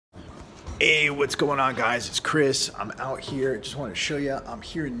Hey, what's going on, guys? It's Chris. I'm out here. Just want to show you. I'm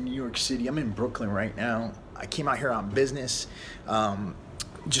here in New York City. I'm in Brooklyn right now. I came out here on business.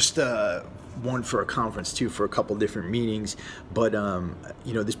 Just one for a conference too, for a couple different meetings. But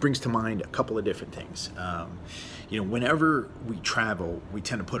this brings to mind a couple of different things. Whenever we travel, we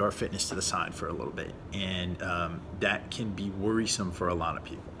tend to put our fitness to the side for a little bit, and that can be worrisome for a lot of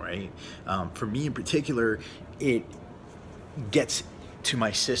people, right? For me in particular, it gets to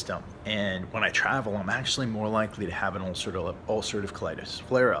my system, and when I travel, I'm actually more likely to have an ulcerative colitis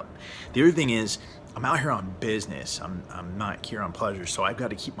flare up. The other thing is, I'm out here on business. I'm not here on pleasure, so I've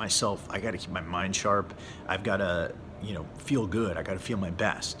got to keep I got to keep my mind sharp. I've got to feel good. I got to feel my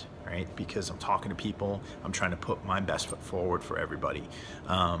best, right? Because I'm talking to people. I'm trying to put my best foot forward for everybody,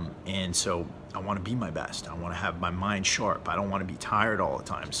 and so I want to be my best. I want to have my mind sharp. I don't want to be tired all the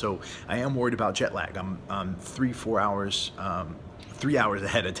time. So I am worried about jet lag. I'm 3 hours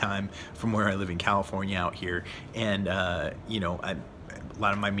ahead of time from where I live in California out here, and a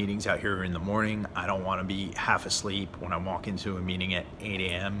lot of my meetings out here are in the morning. I don't want to be half asleep when I walk into a meeting at 8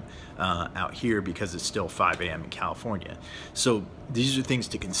 a.m. Out here, because it's still 5 a.m. in California. So these are things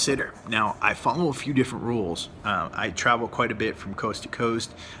to consider. Now, I follow a few different rules. I travel quite a bit from coast to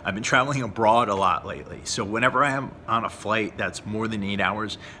coast. I've been traveling abroad a lot lately. So whenever I am on a flight that's more than 8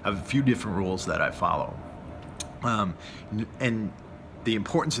 hours, I have a few different rules that I follow. And the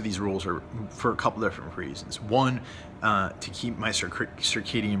importance of these rules are for a couple different reasons. One, to keep my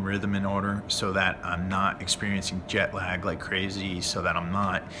circadian rhythm in order, so that I'm not experiencing jet lag like crazy, so that I'm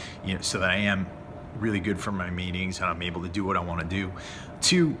not, so that I am really good for my meetings and I'm able to do what I want to do.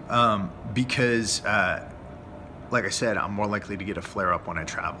 Two, because like I said, I'm more likely to get a flare up when I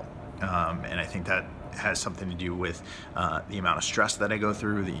travel, and I think that has something to do with the amount of stress that I go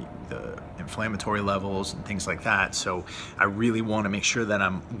through, the inflammatory levels and things like that. So I really want to make sure that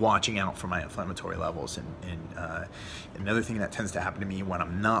I'm watching out for my inflammatory levels. And another thing that tends to happen to me when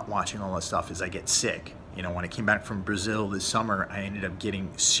I'm not watching all this stuff is I get sick. When I came back from Brazil this summer, I ended up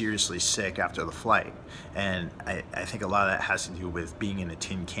getting seriously sick after the flight. And I think a lot of that has to do with being in a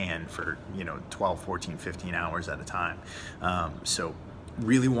tin can for 12, 14, 15 hours at a time. So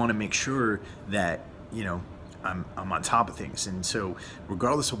really want to make sure that I'm on top of things. And so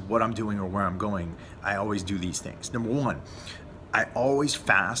regardless of what I'm doing or where I'm going, I always do these things. Number one, I always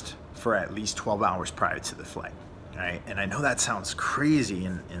fast for at least 12 hours prior to the flight. Right? And I know that sounds crazy,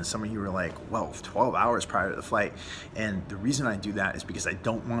 and some of you are like, well, 12 hours prior to the flight. And the reason I do that is because I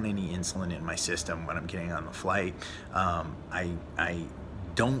don't want any insulin in my system when I'm getting on the flight. I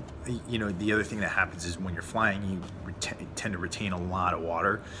don't, the other thing that happens is when you're flying, you tend to retain a lot of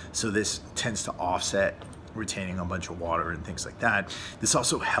water. So this tends to offset retaining a bunch of water and things like that. This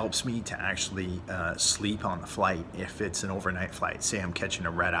also helps me to actually sleep on the flight if it's an overnight flight. Say I'm catching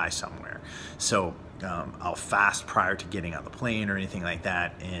a red eye somewhere. So I'll fast prior to getting on the plane or anything like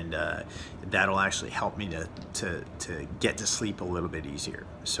that, and that'll actually help me to get to sleep a little bit easier.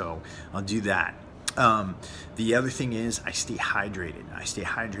 So I'll do that. The other thing is I stay hydrated. I stay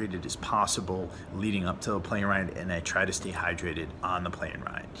hydrated as possible leading up to the plane ride, and I try to stay hydrated on the plane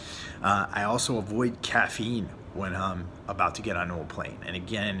ride. I also avoid caffeine when I'm about to get onto a plane. And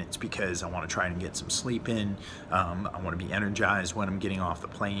again, it's because I want to try and get some sleep in. I want to be energized when I'm getting off the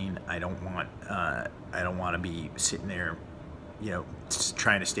plane. I don't want to be sitting there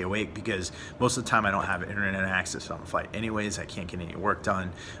trying to stay awake, because most of the time I don't have internet access on the flight anyways. I can't get any work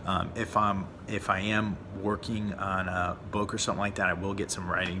done. If I am working on a book or something like that, I will get some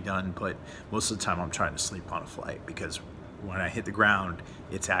writing done, but most of the time I'm trying to sleep on a flight, because when I hit the ground,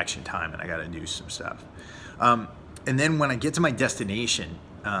 it's action time and I got to do some stuff. And then when I get to my destination,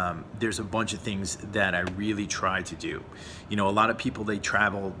 there's a bunch of things that I really try to do. A lot of people, they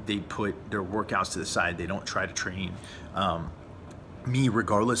travel, they put their workouts to the side, they don't try to train. Me,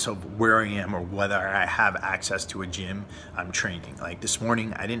 regardless of where I am or whether I have access to a gym, I'm training. Like this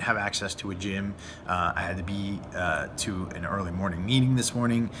morning, I didn't have access to a gym. I had to be to an early morning meeting this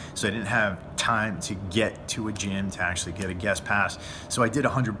morning, so I didn't have time to get to a gym to actually get a guest pass. So I did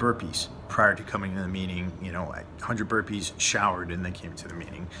 100 burpees prior to coming to the meeting. 100 burpees, showered, and then came to the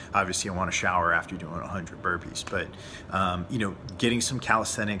meeting. Obviously, I want to shower after doing 100 burpees, but getting some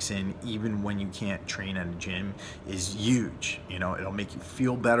calisthenics in, even when you can't train at a gym, is huge. It'll make you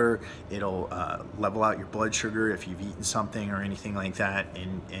feel better. It'll level out your blood sugar if you've eaten something or anything like that,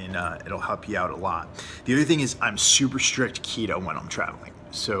 and it'll help you out a lot. The other thing is I'm super strict keto when I'm traveling.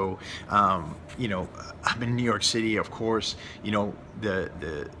 So, I'm in New York City, of course.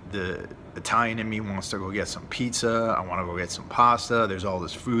 The Italian in me wants to go get some pizza. I want to go get some pasta. There's all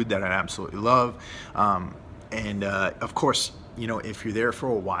this food that I absolutely love. And of course, you know, if you're there for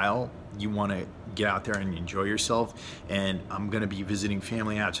a while, you want to get out there and enjoy yourself. And I'm going to be visiting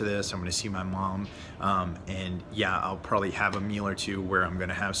family after this. I'm going to see my mom. And yeah, I'll probably have a meal or two where I'm going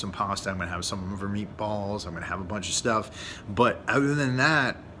to have some pasta. I'm going to have some of her meatballs. I'm going to have a bunch of stuff. But other than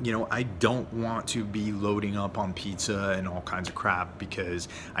that, you know, I don't want to be loading up on pizza and all kinds of crap, because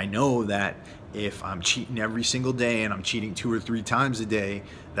I know that if I'm cheating every single day and I'm cheating 2 or 3 times a day,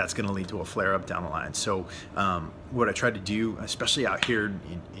 that's going to lead to a flare up down the line. So what I try to do, especially out here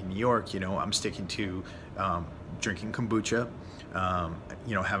in New York, you know, I'm sticking to drinking kombucha,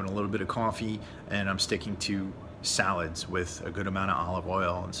 you know, having a little bit of coffee, and I'm sticking to salads with a good amount of olive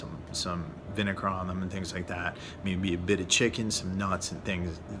oil and some vinegar on them and things like that. Maybe a bit of chicken, some nuts and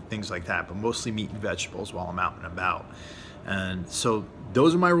things like that, but mostly meat and vegetables while I'm out and about. And so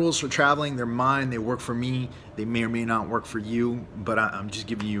those are my rules for traveling. They're mine. They work for me. They may or may not work for you, but I'm just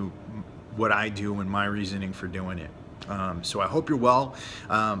giving you what I do and my reasoning for doing it. So I hope you're well.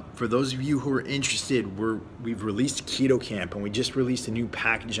 For those of you who are interested, we've released Keto Camp, and we just released a new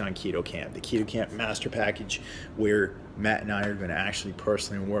package on Keto Camp, the Keto Camp Master Package, where Matt and I are going to actually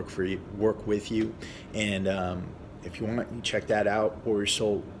personally work with you. And if you want, you check that out,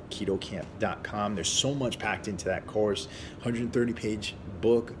 warriorsoulketocamp.com. There's so much packed into that course. 130-page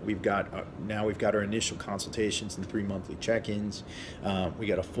book. We've got now we've got our initial consultations and 3 monthly check-ins. We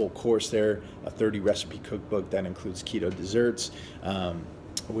got a full course there, a 30 recipe cookbook that includes keto desserts.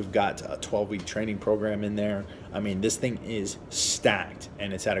 We've got a 12-week training program in there. I mean, this thing is stacked,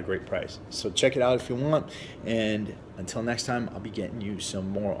 and it's at a great price. So check it out if you want. And until next time, I'll be getting you some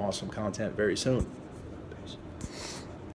more awesome content very soon.